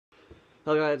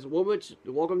Hello guys,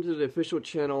 welcome to the official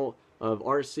channel of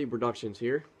RC Productions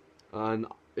here. And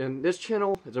this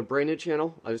channel is a brand new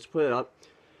channel. I just put it up.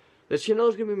 This channel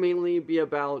is going to mainly be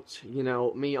about, me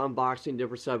unboxing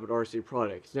different type of RC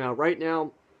products. Now, right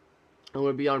now, I'm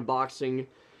going to be unboxing,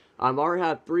 I already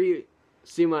have 3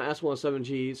 Syma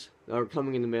S107Gs that are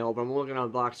coming in the mail, but I'm only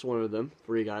going to unbox one of them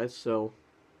for you guys, so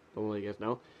don't let you guys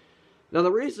know. Now,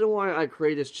 the reason why I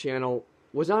created this channel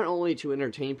was not only to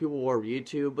entertain people over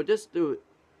YouTube, but just to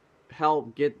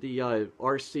help get the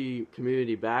RC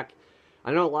community back.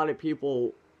 I know a lot of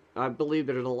people, I believe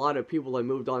there's a lot of people that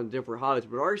moved on to different hobbies,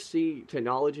 but RC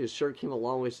technology has sure came a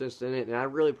long way since then, and I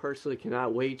really personally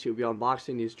cannot wait to be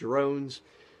unboxing these drones.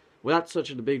 Well, not such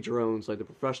the big drones like the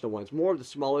professional ones, more of the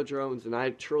smaller drones, and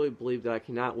I truly believe that I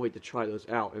cannot wait to try those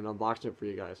out and unbox them for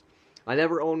you guys. I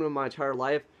never owned them in my entire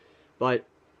life, but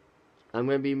I'm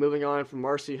going to be moving on from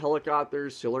RC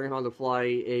helicopters to learning how to fly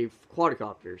a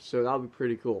quadcopter, so that'll be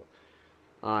pretty cool.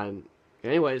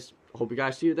 Anyways, hope you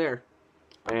guys see you there.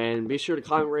 And be sure to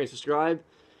comment, rate, and subscribe.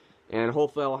 And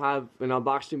hopefully I'll have an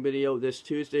unboxing video this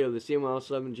Tuesday of the Syma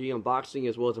S107G unboxing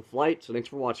as well as a flight. So thanks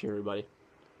for watching, everybody.